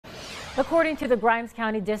According to the Grimes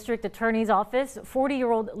County District Attorney's Office,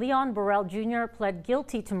 40-year-old Leon Burrell Jr. pled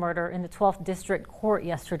guilty to murder in the 12th District Court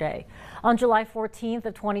yesterday. On July 14th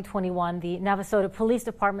of 2021, the Navasota Police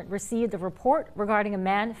Department received a report regarding a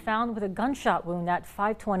man found with a gunshot wound at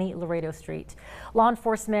 520 Laredo Street. Law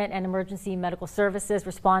enforcement and emergency medical services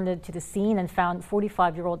responded to the scene and found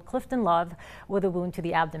 45-year-old Clifton Love with a wound to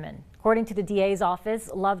the abdomen. According to the DA's office,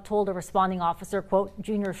 Love told a responding officer, quote,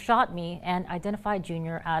 "Junior shot me," and identified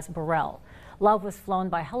Junior as Burrell. Love was flown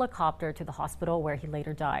by helicopter to the hospital where he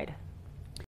later died.